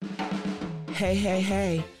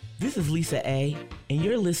Hey. This is Lisa A., and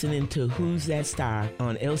you're listening to Who's That Star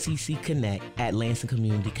on LCC Connect at Lansing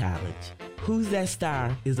Community College. Who's That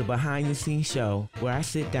Star is a behind-the-scenes show where I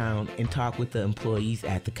sit down and talk with the employees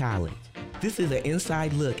at the college. This is an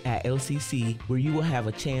inside look at LCC where you will have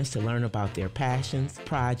a chance to learn about their passions,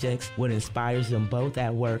 projects, what inspires them both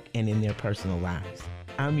at work and in their personal lives.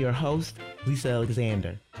 I'm your host, Lisa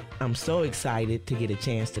Alexander. I'm so excited to get a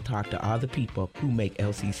chance to talk to all the people who make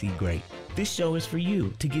LCC great. This show is for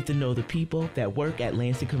you to get to know the people that work at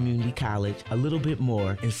Lansing Community College a little bit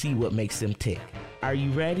more and see what makes them tick. Are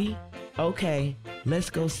you ready? Okay, let's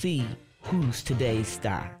go see who's today's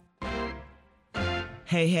star.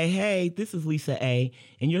 Hey, this is Lisa A.,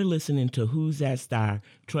 and you're listening to Who's That Star,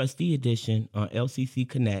 Trustee Edition on LCC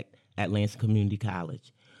Connect at Lansing Community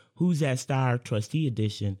College. Who's That Star, Trustee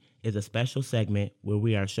Edition is a special segment where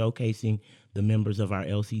we are showcasing the members of our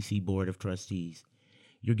LCC Board of Trustees.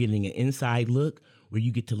 You're getting an inside look where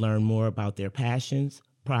you get to learn more about their passions,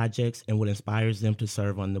 projects, and what inspires them to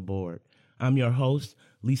serve on the board. I'm your host,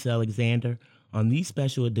 Lisa Alexander. On these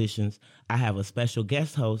special editions, I have a special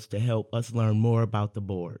guest host to help us learn more about the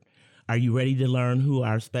board. Are you ready to learn who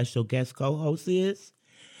our special guest co-host is?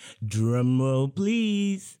 Drum roll,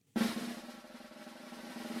 please.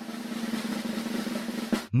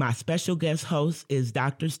 My special guest host is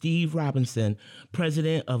Dr. Steve Robinson,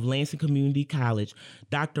 president of Lansing Community College.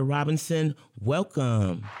 Dr. Robinson,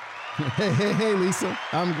 welcome. Hey, Lisa.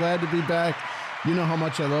 I'm glad to be back. You know how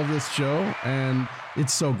much I love this show, and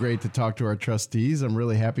it's so great to talk to our trustees. I'm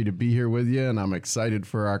really happy to be here with you, and I'm excited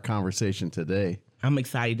for our conversation today. I'm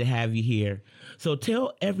excited to have you here. So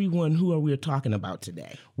tell everyone who we're talking about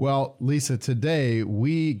today. Well, Lisa, today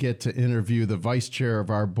we get to interview the vice chair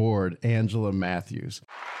of our board, Angela Matthews.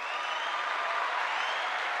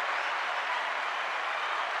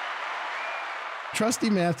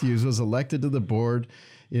 Trustee Matthews was elected to the board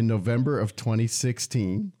in November of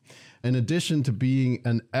 2016. In addition to being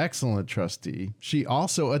an excellent trustee, she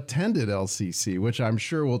also attended LCC, which I'm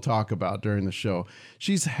sure we'll talk about during the show.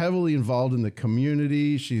 She's heavily involved in the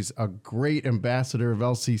community. She's a great ambassador of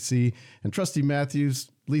LCC. And Trustee Matthews,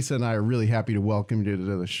 Lisa and I are really happy to welcome you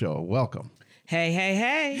to the show. Welcome.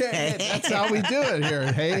 Hey. That's how we do it here.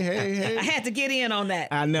 Hey. I had to get in on that.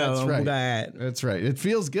 I know. That's I'm right. glad. That's right. It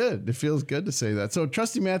feels good. It feels good to say that. So,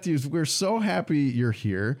 Trustee Matthews, we're so happy you're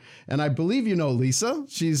here. And I believe you know Lisa.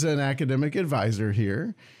 She's an academic advisor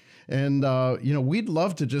here. And, we'd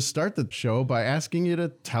love to just start the show by asking you to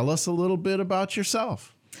tell us a little bit about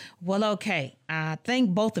yourself. Well, okay. I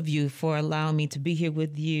thank both of you for allowing me to be here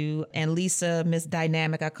with you. And Lisa, Miss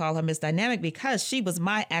Dynamic, I call her Miss Dynamic because she was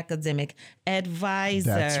my academic advisor.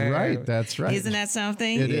 That's right. Isn't that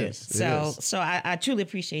something? It is. So I truly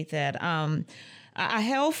appreciate that. I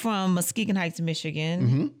hail from Muskegon Heights,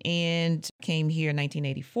 Michigan, and came here in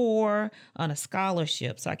 1984 on a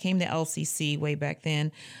scholarship. So I came to LCC way back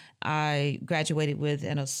then. I graduated with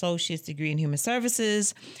an associate's degree in human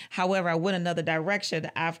services. However, I went another direction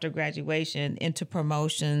after graduation into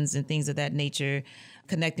promotions and things of that nature,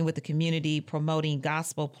 connecting with the community, promoting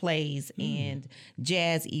gospel plays and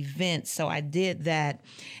jazz events. So I did that.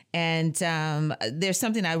 And there's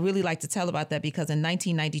something I really like to tell about that because in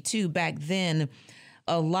 1992, back then,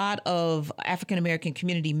 a lot of African-American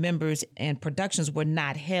community members and productions were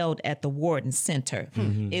not held at the Warden Center.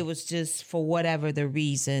 It was just for whatever the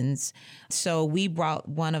reasons. So we brought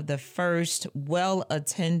one of the first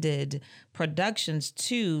well-attended productions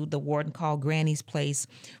to the Warden called Granny's Place,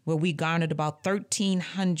 where we garnered about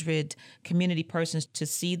 1,300 community persons to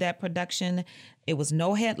see that production. It was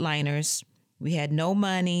no headliners. We had no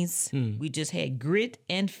monies. We just had grit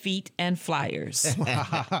and feet and flyers. And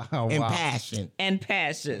passion. And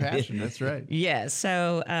passion. That's right. Yeah.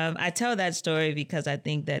 So I tell that story because I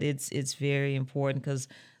think that it's very important because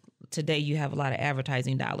today you have a lot of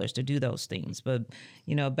advertising dollars to do those things. But,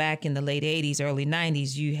 back in the late 80s, early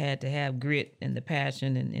 90s, you had to have grit and the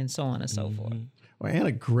passion and so on and so forth. Well, and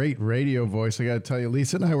a great radio voice. I got to tell you,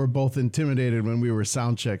 Lisa and I were both intimidated when we were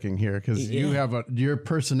sound checking here because you have your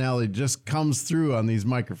personality just comes through on these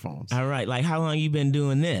microphones. All right. Like, how long you been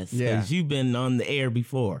doing this? Yeah. Because you've been on the air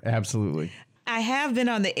before. Absolutely. I have been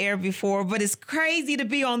on the air before, but it's crazy to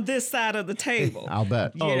be on this side of the table. I'll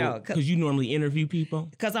bet. Because you normally interview people?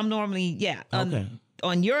 Because I'm normally, Okay.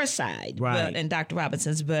 on your side, right? And Dr.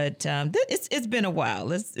 Robinson's, but it's been a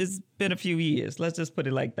while. It's been a few years. Let's just put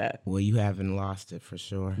it like that. Well, you haven't lost it for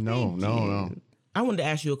sure. No. I wanted to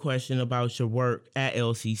ask you a question about your work at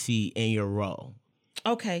LCC and your role.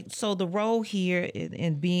 Okay, so the role here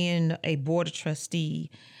in being a board of trustee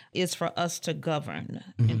is for us to govern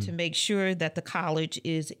and to make sure that the college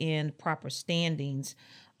is in proper standings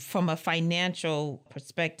from a financial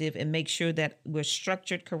perspective and make sure that we're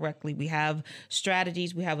structured correctly. We have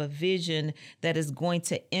strategies, we have a vision that is going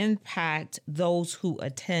to impact those who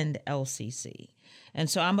attend LCC. And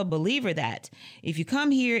so I'm a believer that if you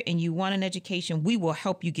come here and you want an education, we will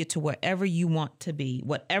help you get to wherever you want to be,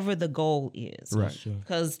 whatever the goal is. Right.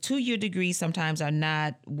 Because 2-year degrees sometimes are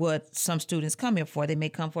not what some students come here for. They may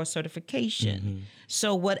come for a certification.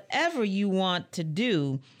 So whatever you want to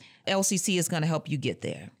do, LCC is going to help you get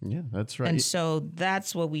there. Yeah, that's right. And so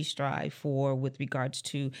that's what we strive for with regards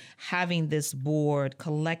to having this board,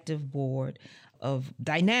 collective board of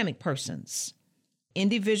dynamic persons.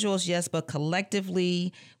 Individuals, yes, but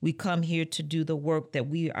collectively, we come here to do the work that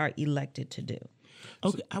we are elected to do.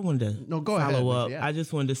 Okay, I wanted to go follow ahead, up. yeah. I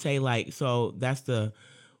just wanted to say, so that's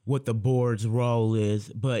what the board's role is.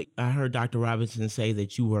 But I heard Dr. Robinson say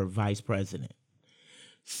that you were vice president.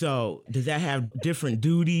 So does that have different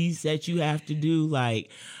duties that you have to do? Like,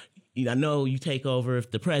 I know you take over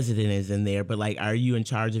if the president is in there, but are you in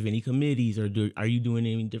charge of any committees or are you doing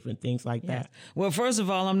any different things like that? Well, first of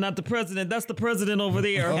all, I'm not the president. That's the president over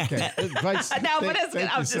there. Okay. Vice, no, but it's good.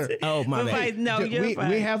 you, sir. Oh, my bad. No, you're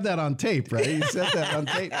fine. We have that on tape, right? You said that on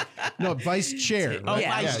tape. No, vice chair. Oh, Right?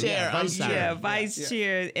 vice chair. I'm sorry. Yeah, vice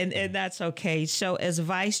chair, and that's okay. So as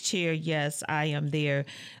vice chair, yes, I am there.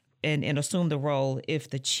 And assume the role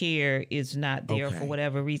if the chair is not there for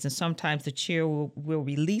whatever reason. Sometimes the chair will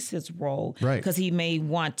release his role because he may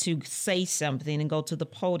want to say something and go to the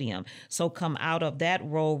podium. So come out of that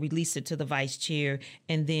role, release it to the vice chair,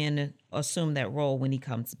 and then assume that role when he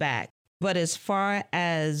comes back. But as far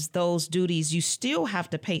as those duties, you still have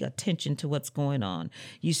to pay attention to what's going on.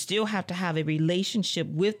 You still have to have a relationship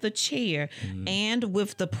with the chair and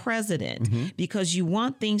with the president because you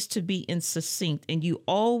want things to be in succinct and you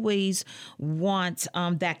always want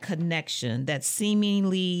that connection, that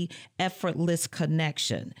seemingly effortless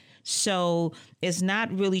connection. So it's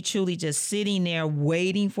not really truly just sitting there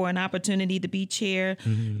waiting for an opportunity to be chair,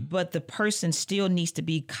 but the person still needs to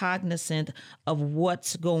be cognizant of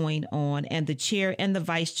what's going on. And the chair and the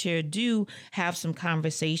vice chair do have some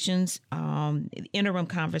conversations, interim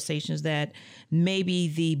conversations that maybe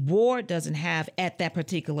the board doesn't have at that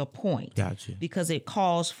particular point. Gotcha. Because it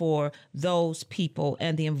calls for those people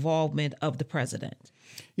and the involvement of the president.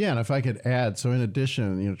 Yeah, and if I could add, so in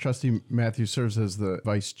addition, Trustee Matthews serves as the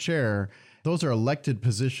vice chair. Those are elected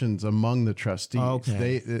positions among the trustees.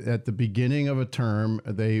 Okay. They at the beginning of a term,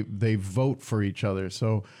 they vote for each other.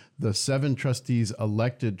 So the 7 trustees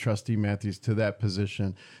elected Trustee Matthews to that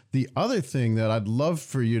position. The other thing that I'd love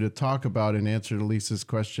for you to talk about in answer to Lisa's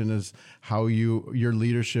question is how your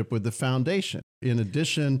leadership with the foundation. In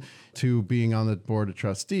addition to being on the board of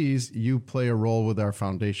trustees, you play a role with our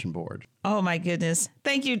foundation board. Oh, my goodness.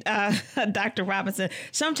 Thank you, Dr. Robinson.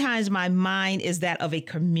 Sometimes my mind is that of a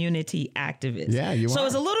community activist. Yeah, you are. So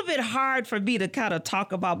it's a little bit hard for me to kind of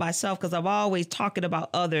talk about myself because I'm always talking about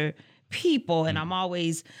other people and I'm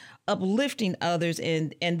always uplifting others.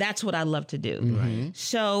 And that's what I love to do.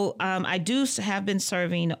 So I have been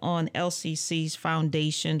serving on LCC's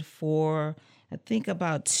foundation for I think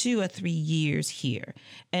about 2 or 3 years here.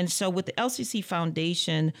 And so with the LCC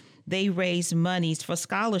Foundation, they raise monies for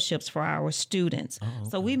scholarships for our students.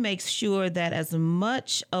 So we make sure that as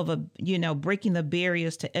much of breaking the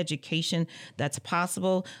barriers to education that's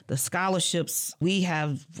possible, the scholarships, we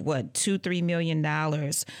have $2-3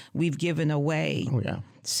 million we've given away. Oh, yeah.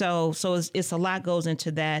 So it's a lot goes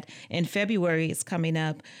into that. In February, it's coming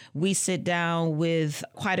up. We sit down with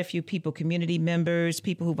quite a few people, community members,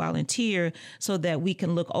 people who volunteer, so that we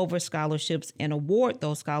can look over scholarships and award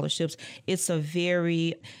those scholarships. It's a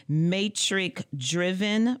very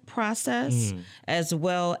matrix-driven process, as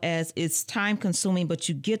well as it's time-consuming, but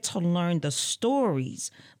you get to learn the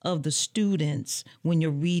stories of the students when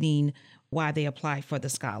you're reading why they apply for the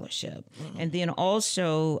scholarship. And then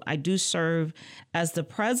also I do serve as the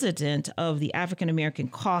president of the African American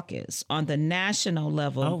Caucus on the national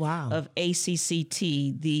level of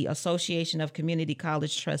ACCT, the Association of Community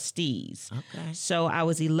College Trustees. So I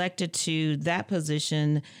was elected to that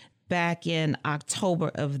position back in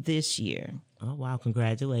October of this year. Oh, wow.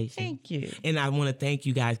 Congratulations. Thank you. And I want to thank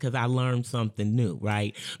you guys because I learned something new,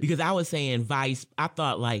 right? Because I was saying vice, I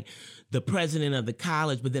thought the president of the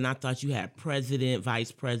college, but then I thought you had president,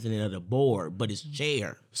 vice president of the board, but it's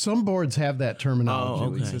chair. Some boards have that terminology, Oh,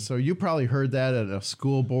 okay. Lisa. So you probably heard that at a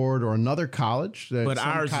school board or another college. But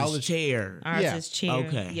ours is chair. Ours Yeah. is chair.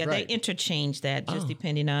 Okay. Yeah, Right. they interchange that just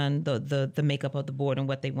depending on the makeup of the board and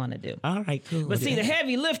what they want to do. All right, cool. But see, the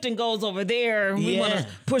heavy lifting goes over there. We want Yeah. to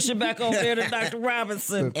push it back over there to Dr.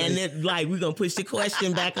 Robinson. And then, like, we're going to push the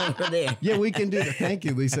question back over there. Yeah, we can do that. Thank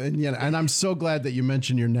you, Lisa. And I'm so glad that you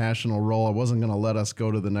mentioned your national role. I wasn't going to let us go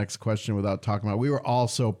to the next question without talking about it. We were all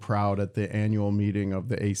so proud at the annual meeting of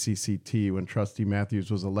the ACCT when Trustee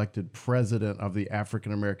Matthews was elected president of the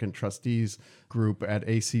African American Trustees Group at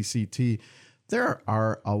ACCT. There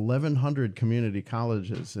are 1,100 community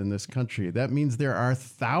colleges in this country. That means there are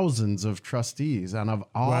thousands of trustees. And of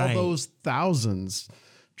all those thousands,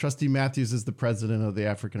 Trustee Matthews is the president of the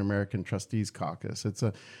African American Trustees Caucus. It's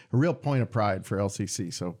a real point of pride for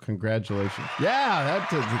LCC. So congratulations. Yeah,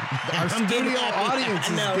 our studio audience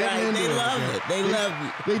is getting into They it. love it. They love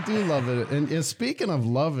you. They do love it. And speaking of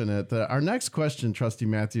loving it, our next question, Trustee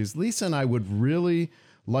Matthews, Lisa and I would really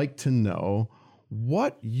like to know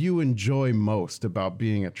what you enjoy most about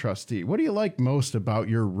being a trustee. What do you like most about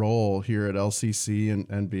your role here at LCC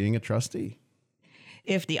and being a trustee?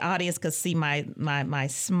 If the audience could see my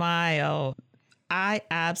smile, I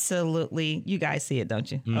absolutely, you guys see it,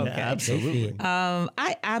 don't you? Okay. Absolutely.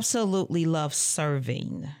 I absolutely love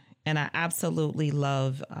serving, and I absolutely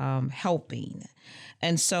love helping.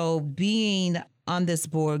 And so being on this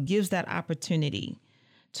board gives that opportunity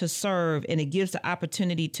to serve, and it gives the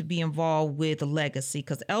opportunity to be involved with legacy,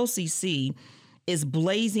 because LCC is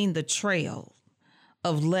blazing the trail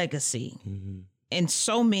of legacy. In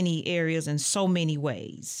so many areas, in so many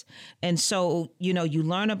ways. And so, you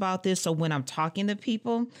learn about this. So when I'm talking to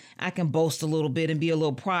people, I can boast a little bit and be a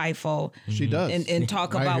little prideful. She does. And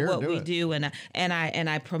talk Right about here, what do we it. do. And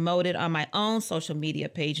I promote it on my own social media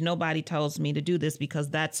page. Nobody tells me to do this because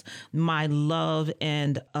that's my love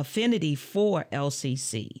and affinity for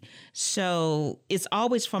LCC. So it's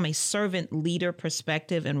always from a servant leader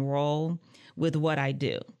perspective and role with what I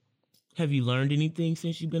do. Have you learned anything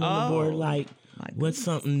since you've been on the board? Like, what's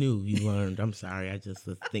something new you learned? I'm sorry, I just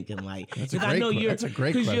was thinking like, That's a I know great- that's a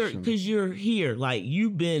great question. Because you're here. Like,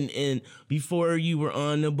 you've been in before you were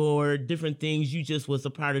on the board. Different things. You just was a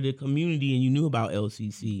part of the community and you knew about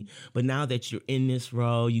LCC. But now that you're in this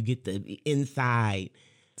role, you get the inside.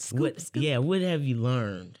 What have you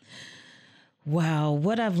learned? Wow,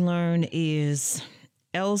 what I've learned is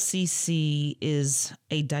LCC is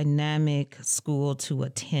a dynamic school to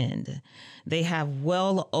attend. They have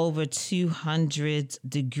well over 200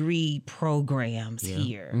 degree programs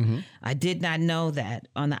here. I did not know that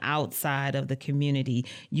on the outside of the community.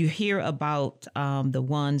 You hear about the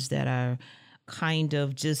ones that are kind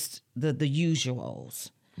of just the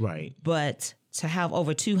usuals. Right. But to have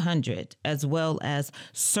over 200, as well as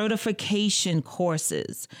certification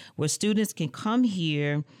courses where students can come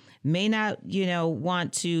here, may not,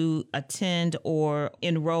 want to attend or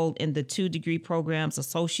enroll in the 2-degree programs,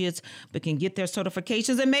 associates, but can get their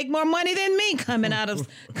certifications and make more money than me coming out of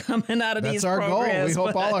That's these our programs. goal.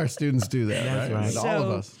 We hope all our students do that. That's right. All of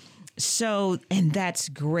us. So, and that's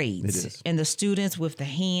great. It is. And the students with the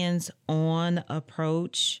hands-on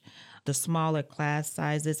approach, the smaller class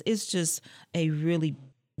sizes, it's just a really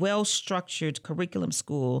well-structured curriculum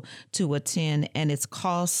school to attend, and it's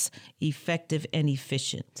cost-effective and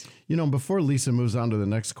efficient. Before Lisa moves on to the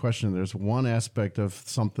next question, there's one aspect of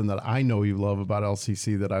something that I know you love about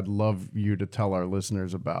LCC that I'd love you to tell our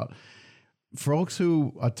listeners about. Folks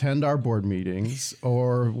who attend our board meetings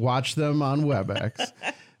or watch them on WebEx,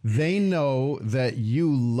 they know that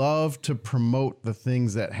you love to promote the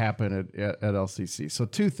things that happen at LCC. So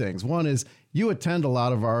 2 things. One is you attend a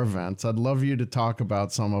lot of our events. I'd love you to talk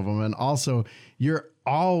about some of them. And also, you're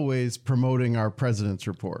always promoting our President's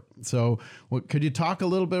Report. So could you talk a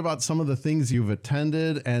little bit about some of the things you've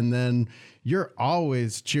attended? And then you're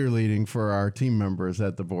always cheerleading for our team members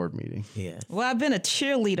at the board meeting. Yes. Well, I've been a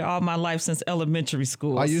cheerleader all my life since elementary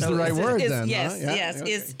school. I used the right word it's, then, Yes, huh? Yeah, yes.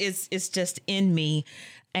 okay. It's just in me.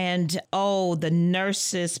 And the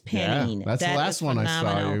nurses penning. Yeah, that's the that last is one I saw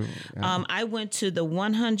phenomenal. you. Yeah. I went to the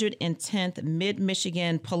 110th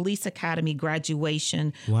Mid-Michigan Police Academy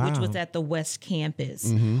graduation, which was at the West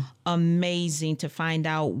Campus. Amazing to find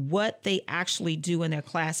out what they actually do in their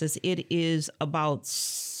classes. It is about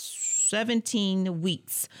 17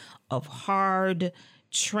 weeks of hard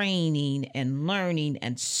training and learning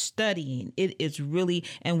and studying. It is really,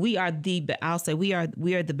 and we are I'll say we are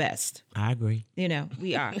the best. I agree.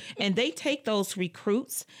 We are. And they take those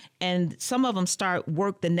recruits, and some of them start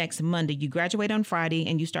work the next Monday. You graduate on Friday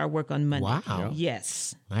and you start work on Monday. Wow.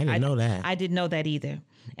 Yes. I didn't know that. I didn't know that either.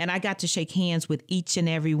 And I got to shake hands with each and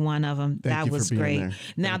every one of them. Thank that you was for being great. there.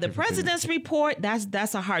 Now, the president's report, that's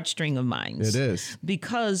a heartstring of mine. It is.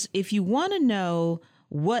 Because if you want to know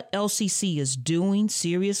what LCC is doing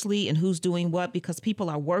seriously and who's doing what, because people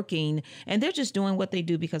are working and they're just doing what they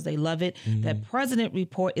do because they love it, that president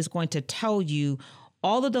report is going to tell you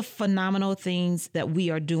all of the phenomenal things that we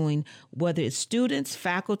are doing, whether it's students,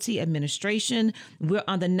 faculty, administration. We're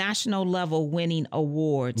on the national level winning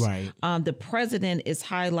awards. Right. The president is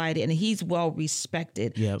highlighted and he's well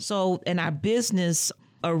respected. Yep. So in our business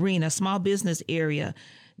arena, small business area,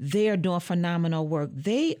 they are doing phenomenal work.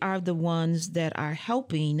 They are the ones that are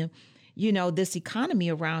helping, this economy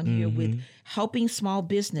around here with helping small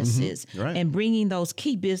businesses Right. and bringing those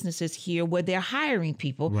key businesses here where they're hiring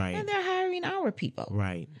people Right. and they're hiring our people.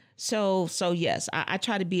 Right. So yes, I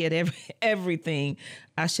try to be at everything.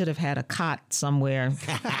 I should have had a cot somewhere.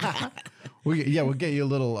 We'll get you a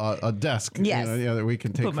little a desk Yes. that we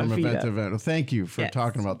can take Put my from feet event up. to event. Well, thank you for Yes.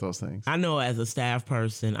 talking about those things. I know as a staff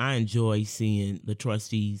person, I enjoy seeing the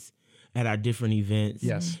trustees at our different events.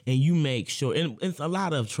 Yes. And you make sure, and it's a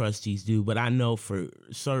lot of trustees do, but I know for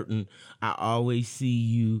certain, I always see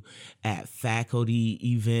you at faculty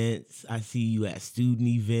events. I see you at student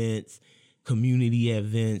events, community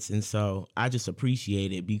events. And so I just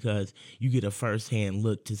appreciate it because you get a firsthand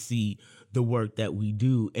look to see the work that we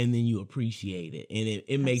do, and then you appreciate it. And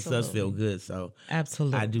it makes us feel good. So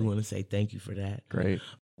Absolutely. I do want to say thank you for that. Great.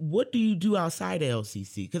 What do you do outside of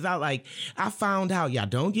LCC? Because I found out y'all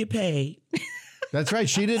don't get paid. That's right.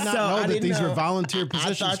 She did not So know I that didn't these know. were volunteer I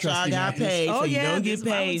positions. thought y'all Trustee got Matthews. paid, so Oh, you yeah, don't this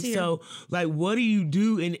get paid. volunteer. So, what do you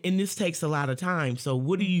do? And this takes a lot of time. So,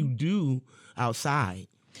 what do you do outside?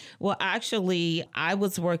 Well, actually, I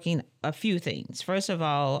was working a few things. First of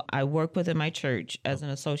all, I work within my church as an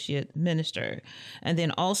associate minister. And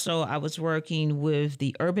then also I was working with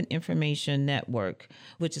the Urban Information Network,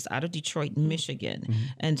 which is out of Detroit, Michigan.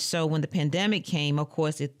 And so when the pandemic came, of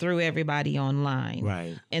course, it threw everybody online.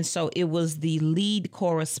 Right. And so it was the lead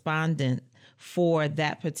correspondent for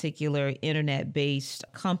that particular internet-based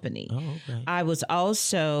company. Oh, okay. I was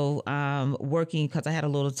also working because I had a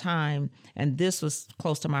little time, and this was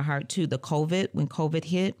close to my heart too. When COVID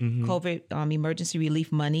hit, COVID emergency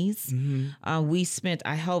relief monies.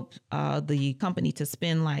 I helped the company to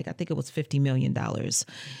spend I think it was $50 million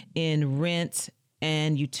in rent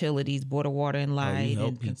and utilities, board of water and light, help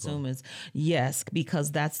and people. consumers. Yes,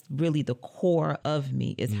 because that's really the core of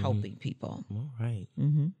me is helping people. All right.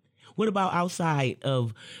 What about outside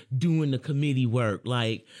of doing the committee work?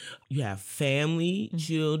 Like, you have family,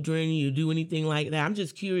 children, you do anything like that? I'm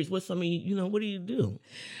just curious, what do you do?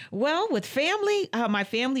 Well, with family, my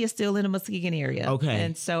family is still in the Muskegon area. Okay.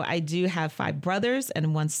 And so I do have 5 brothers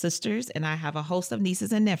and 1 sisters, and I have a host of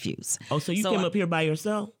nieces and nephews. Oh, so you came up here by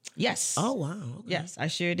yourself? Yes. Oh, wow. Okay. Yes, I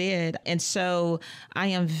sure did. And so I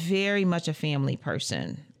am very much a family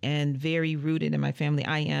person and very rooted in my family.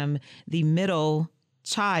 I am the middle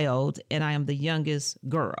child and I am the youngest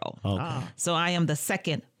girl. Okay. So I am the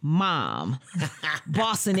second mom,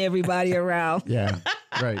 bossing everybody around. Yeah,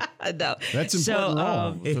 right. I know. That's important role.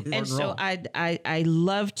 It's an important And so role. I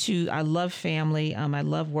love family. I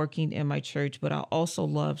love working in my church, but I also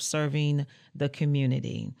love serving the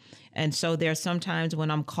community. And so there are some times when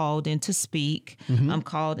I'm called in to speak, I'm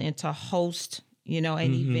called in to host an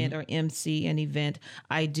event or MC an event.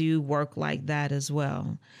 I do work like that as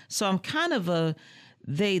well. So I'm kind of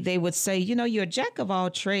they would say, you're a jack of all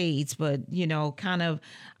trades, but, kind of,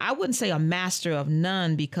 I wouldn't say a master of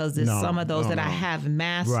none because there's some of those that I have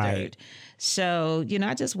mastered. Right. So,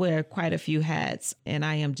 I just wear quite a few hats, and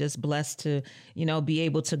I am just blessed to, be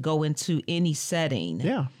able to go into any setting.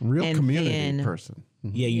 Yeah, real and community then, person.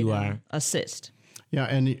 Yeah, you are. Assist. Yeah,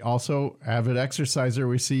 and also avid exerciser.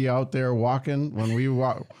 We see you out there walking. When we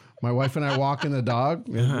walk, my wife and I walking the dog.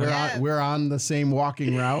 We're on the same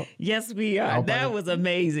walking route. Yes, we are. That was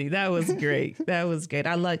amazing. That was great. That was great.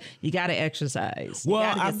 I love. You got to exercise. You Well,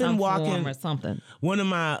 gotta get I've been some walking form or something. One of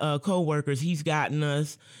my coworkers, he's gotten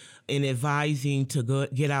us in advising to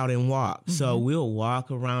get out and walk. So we'll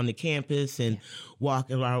walk around the campus and walk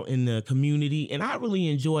around in the community. And I really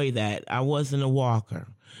enjoy that. I wasn't a walker.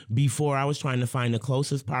 Before I was trying to find the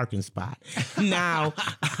closest parking spot. Now,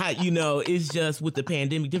 it's just with the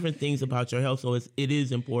pandemic, different things about your health. So it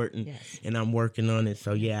is important, and I'm working on it.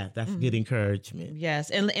 So yeah, that's good encouragement. Yes,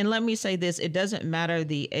 and let me say this: it doesn't matter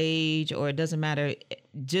the age, or it doesn't matter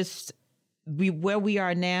just where we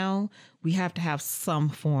are now. We have to have some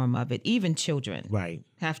form of it. Even children, right,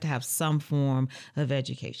 have to have some form of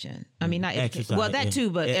education. I mean, not exercise. Well, that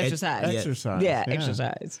too, but exercise. Exercise. Yeah,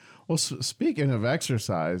 exercise. Well, speaking of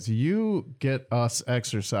exercise, you get us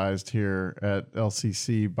exercised here at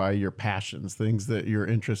LCC by your passions, things that you're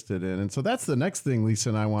interested in. And so that's the next thing, Lisa,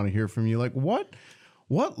 and I want to hear from you. Like, what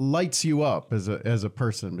lights you up as a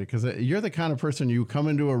person? Because you're the kind of person, you come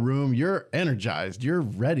into a room, you're energized, you're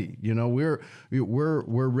ready. We're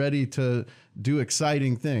ready to do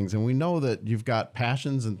exciting things, and we know that you've got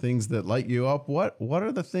passions and things that light you up. What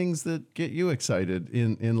are the things that get you excited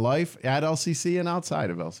in life at LCC and outside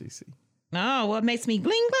of LCC? Oh, what makes me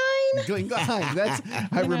gling gling? Gling gling.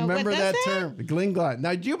 I remember that term, gling gling.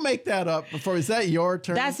 Now, did you make that up before? Is that your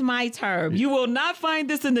term? That's my term. You will not find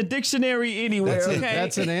this in the dictionary anywhere.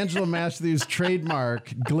 That's an Angela Matthews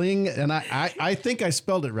trademark. Gling, and I think I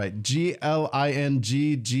spelled it right. GLING GLINE.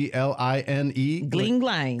 Gling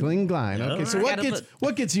gling. Gling gling. Okay, so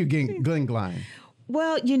what gets you gling gling?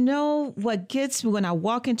 Well, what gets me when I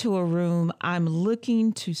walk into a room, I'm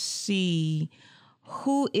looking to see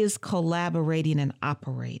who is collaborating and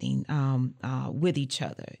operating with each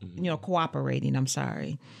other, cooperating. I'm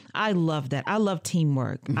sorry. I love that. I love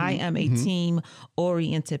teamwork. I am a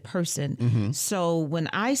team-oriented person. So when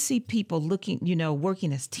I see people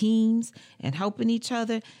working as teams and helping each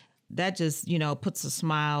other, that just, puts a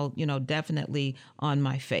smile, definitely on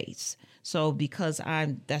my face. So because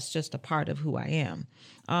that's just a part of who I am.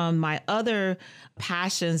 My other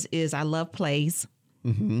passions is I love plays.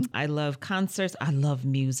 I love concerts. I love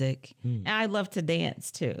music. And I love to dance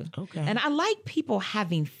too. Okay. And I like people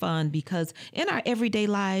having fun, because in our everyday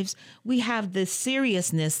lives, we have this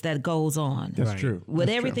seriousness that goes on. That's true. With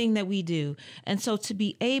everything that we do. And so to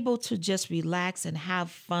be able to just relax and have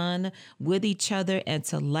fun with each other and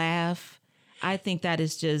to laugh, I think that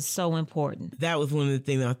is just so important. That was one of the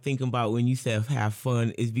things I'm thinking about when you said have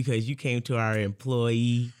fun, is because you came to our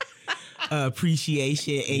employee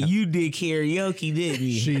appreciation and you did karaoke, didn't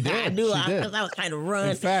you? She did. I knew because I was kind of run.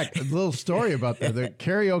 In fact, a little story about that. The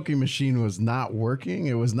karaoke machine was not working.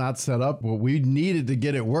 It was not set up. Well, we needed to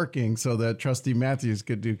get it working so that Trustee Matthews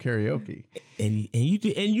could do karaoke. And you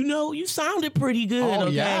did, and you sounded pretty good. Oh,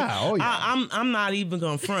 okay? yeah. I'm not even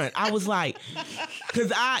gonna front. I was like,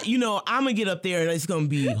 because I'm gonna get up there and it's gonna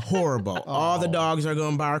be horrible. All the dogs are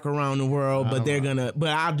gonna bark around the world, but but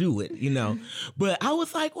I'll do it, But I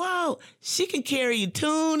was like, wow, she can carry a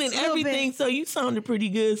tune and everything. So you sounded pretty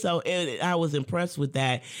good. So I was impressed with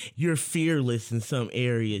that. You're fearless in some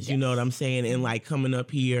areas. You know what I'm saying? And like coming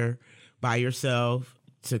up here by yourself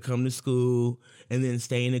to come to school and then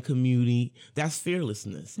stay in the community, that's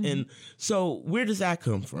fearlessness. And so where does that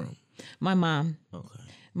come from? My mom. Okay.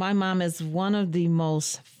 My mom is one of the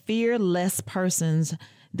most fearless persons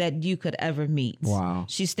that you could ever meet. Wow.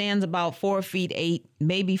 She stands about 4'8",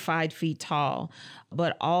 maybe 5 feet tall.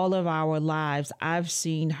 But all of our lives, I've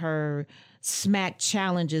seen her smack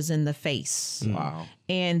challenges in the face. Wow.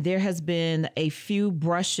 And there has been a few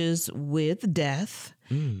brushes with death.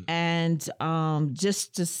 And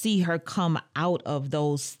just to see her come out of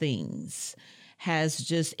those things has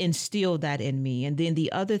just instilled that in me. And then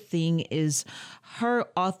the other thing is her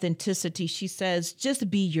authenticity. She says,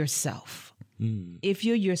 just be yourself. If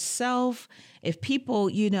you're yourself, if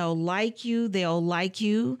people, like you, they'll like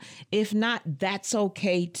you. If not, that's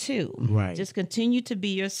okay too. Right. Just continue to be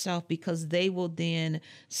yourself, because they will then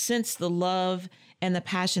sense the love and the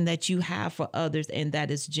passion that you have for others, and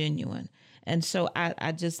that is genuine. And so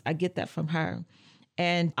I get that from her.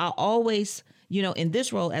 And I always, in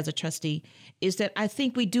this role as a trustee, is that I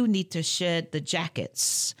think we do need to shed the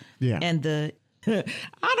jackets and the,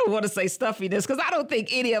 I don't want to say stuffiness, because I don't think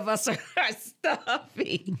any of us are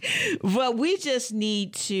stuffy, but we just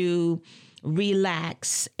need to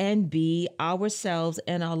relax and be ourselves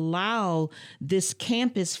and allow this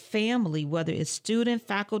campus family, whether it's student,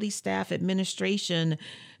 faculty, staff, administration,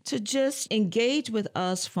 to just engage with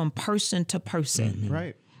us from person to person.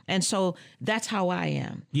 Right. And so that's how I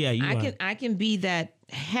am. Yeah, I can be that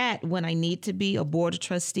hat when I need to be a board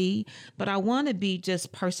trustee, but I want to be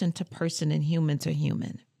just person to person and human to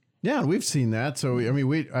human. Yeah, we've seen that. So, I mean,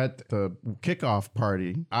 we at the kickoff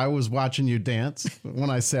party, I was watching you dance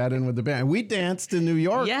when I sat in with the band. We danced in New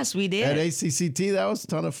York. Yes, we did. At ACCT. That was a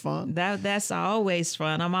ton of fun. That's always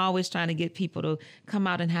fun. I'm always trying to get people to come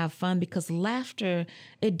out and have fun because laughter,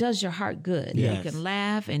 it does your heart good. Yes. You can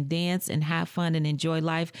laugh and dance and have fun and enjoy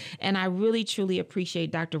life. And I really, truly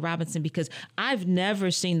appreciate Dr. Robinson because I've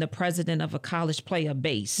never seen the president of a college play a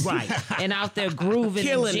bass. Right. And out there grooving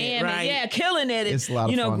Killing and it, jamming. right? Yeah, killing it. It's a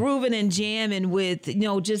lot of fun. Grooving and jamming with,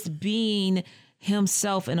 just being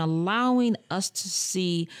himself and allowing us to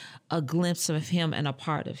see a glimpse of him and a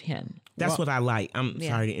part of him. That's what I like. I'm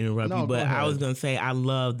sorry to interrupt No, you, but go ahead. I was going to say I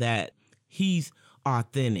love that he's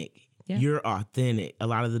authentic. Yeah. You're authentic. A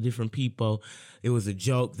lot of the different people, it was a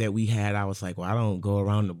joke that we had. I was like, well, I don't go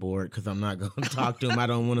around the board because I'm not going to talk to him. I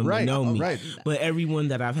don't want him to know me. Right. But everyone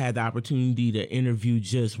that I've had the opportunity to interview,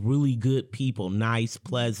 just really good people, nice,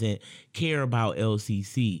 pleasant, care about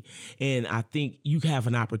LCC. And I think you have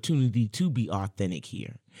an opportunity to be authentic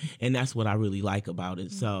here. And that's what I really like about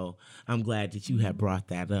it. So I'm glad that you have brought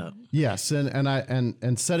that up. Yes,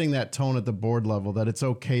 and setting that tone at the board level that it's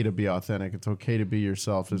okay to be authentic, it's okay to be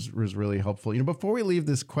yourself is really helpful. Before we leave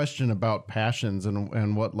this question about passions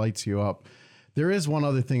and what lights you up, there is one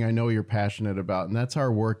other thing I know you're passionate about, and that's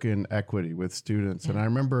our work in equity with students. And I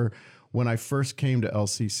remember when I first came to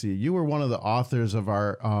LCC, you were one of the authors of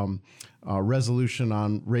our resolution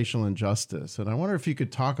on racial injustice. And I wonder if you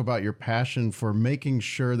could talk about your passion for making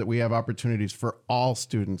sure that we have opportunities for all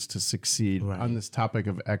students to succeed on this topic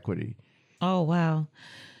of equity. Oh, wow.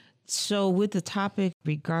 So with the topic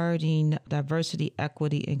regarding diversity,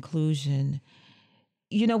 equity, inclusion,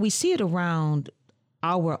 we see it around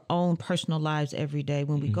our own personal lives every day.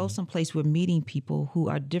 When we go someplace, we're meeting people who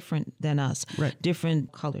are different than us,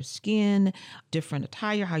 different color skin, different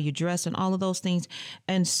attire, how you dress, and all of those things.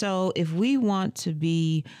 And so if we want to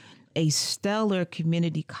be a stellar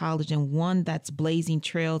community college and one that's blazing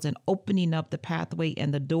trails and opening up the pathway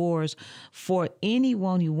and the doors for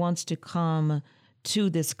anyone who wants to come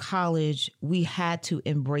to this college, we had to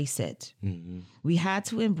embrace it. Mm-hmm. We had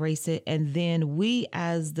to embrace it. And then we,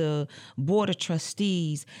 as the board of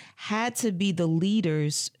trustees, had to be the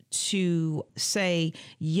leaders to say,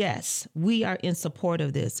 yes, we are in support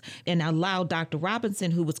of this, and allow Dr.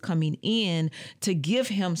 Robinson, who was coming in, to give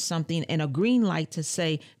him something and a green light to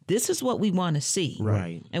say, this is what we want to see.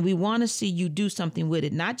 Right. And we want to see you do something with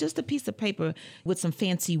it, not just a piece of paper with some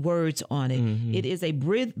fancy words on it. Mm-hmm. It is a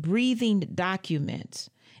breathing document.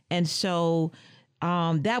 And so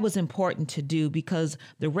that was important to do because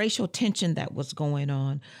the racial tension that was going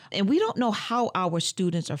on. And we don't know how our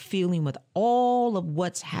students are feeling with all of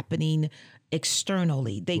what's happening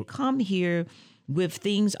externally. They come here with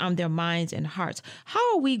things on their minds and hearts.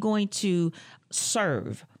 How are we going to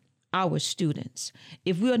serve our students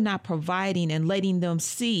if we're not providing and letting them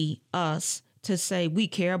see us to say, we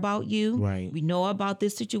care about you. Right. We know about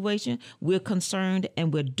this situation. We're concerned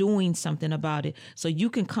and we're doing something about it. So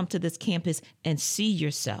you can come to this campus and see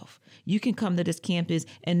yourself. You can come to this campus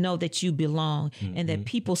and know that you belong and that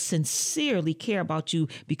people sincerely care about you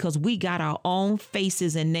because we got our own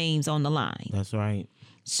faces and names on the line. That's right.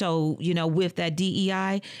 So, with that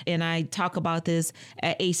DEI, and I talk about this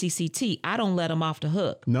at ACCT, I don't let them off the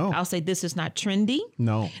hook. No. I'll say this is not trendy.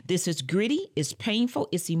 No. This is gritty. It's painful.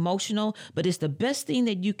 It's emotional, but it's the best thing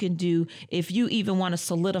that you can do if you even want to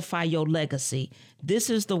solidify your legacy. This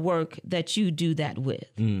is the work that you do that with.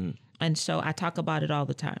 And so I talk about it all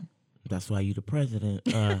the time. That's why you're the president.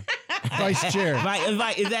 Vice chair.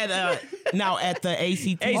 Is that now at the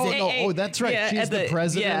ACT? Oh, that's right. She's the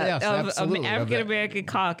president. Yes, absolutely. Of African American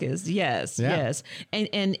Caucus. Yes.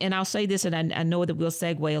 And I'll say this, and I know that we'll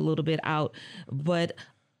segue a little bit out, but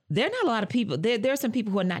there are not a lot of people. There are some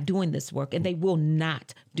people who are not doing this work, and they will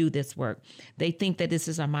not do this work. They think that this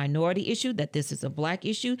is a minority issue, that this is a Black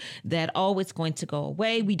issue, that, it's going to go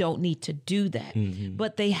away. We don't need to do that. Mm-hmm.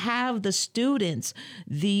 But they have the students,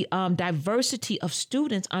 the diversity of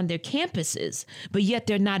students on their campuses, but yet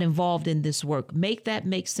they're not involved in this work. Make that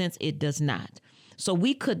make sense? It does not. So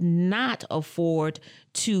we could not afford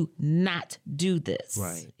to not do this.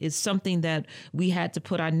 Right. It's something that we had to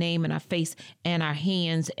put our name and our face and our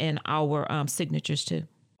hands and our signatures to.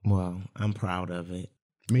 Well, I'm proud of it.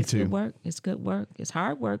 Me It's too. good work. It's good work. It's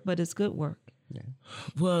hard work, but it's good work. Yeah.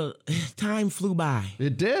 Well, time flew by.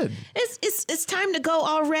 It did. It's time to go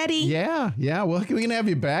already. Yeah. Well, we can have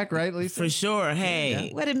you back, right, Lisa? For sure.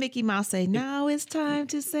 Hey. What did Mickey Mouse say? Now it's time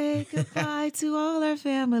to say goodbye to all our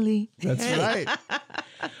family. That's right.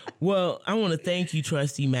 Well, I want to thank you,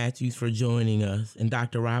 Trustee Matthews, for joining us. And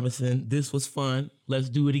Dr. Robinson, this was fun. Let's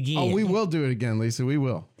do it again. Oh, we will do it again, Lisa. We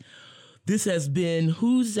will. This has been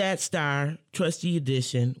Who's That Star Trustee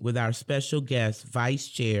Edition with our special guest, Vice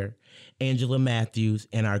Chair Angela Matthews,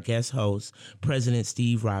 and our guest host, President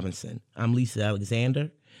Steve Robinson. I'm Lisa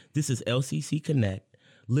Alexander. This is LCC Connect.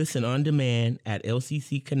 Listen on demand at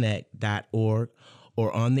lccconnect.org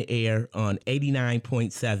or on the air on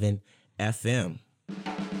 89.7 FM.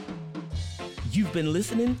 You've been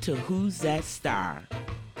listening to Who's That Star?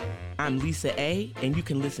 I'm Lisa A., and you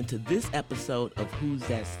can listen to this episode of Who's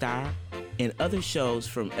That Star and other shows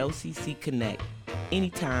from LCC Connect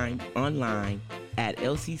anytime online at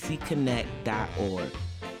lccconnect.org.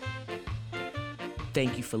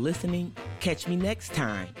 Thank you for listening. Catch me next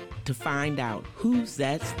time to find out who's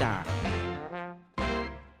that star.